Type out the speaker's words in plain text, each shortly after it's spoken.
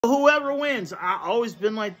Whoever wins, I've always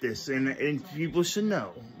been like this, and people should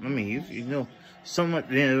know. I mean, you know,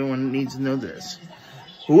 everyone needs to know this.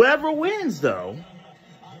 Whoever wins, though,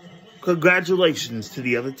 congratulations to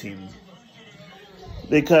the other team.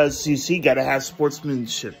 Because, you see, got to have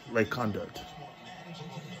sportsmanship like conduct.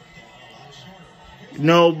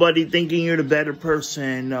 Nobody thinking you're the better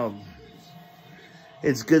person. No.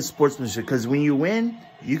 It's good sportsmanship. Because when you win,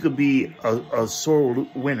 you could be a sore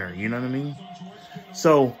winner. You know what I mean?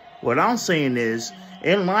 So, what I'm saying is,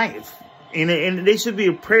 in life, and there should be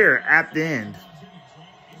a prayer at the end.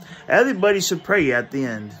 Everybody should pray at the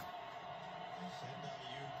end.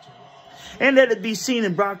 And let it be seen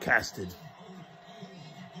and broadcasted.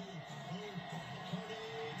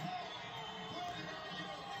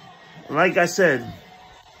 Like I said,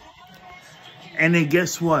 and then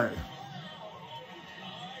guess what?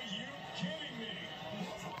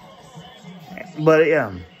 But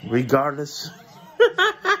yeah, regardless,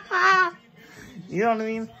 you know what I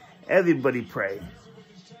mean? Everybody pray.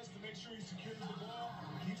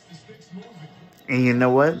 And you know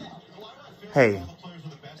what? Hey,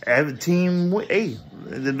 every team, hey,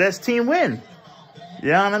 the best team win. You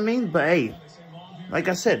know what I mean? But hey, like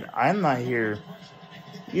I said, I'm not here,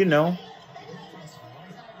 you know,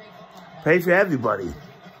 pray for everybody.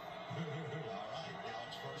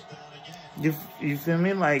 You feel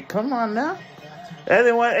me? Like, come on now.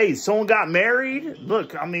 Everyone, hey, someone got married.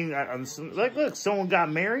 Look, I mean, look, someone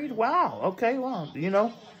got married. Wow. Okay. Wow. You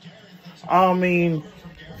know, I mean,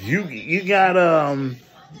 you got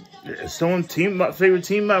someone favorite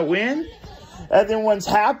team might win. Everyone's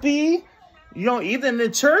happy. You know, even the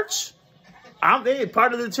church. I'm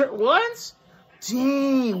part of the church. What?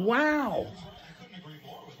 Dang! Wow.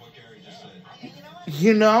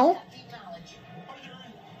 You know.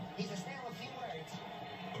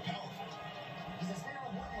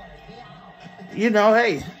 You know,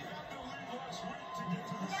 hey,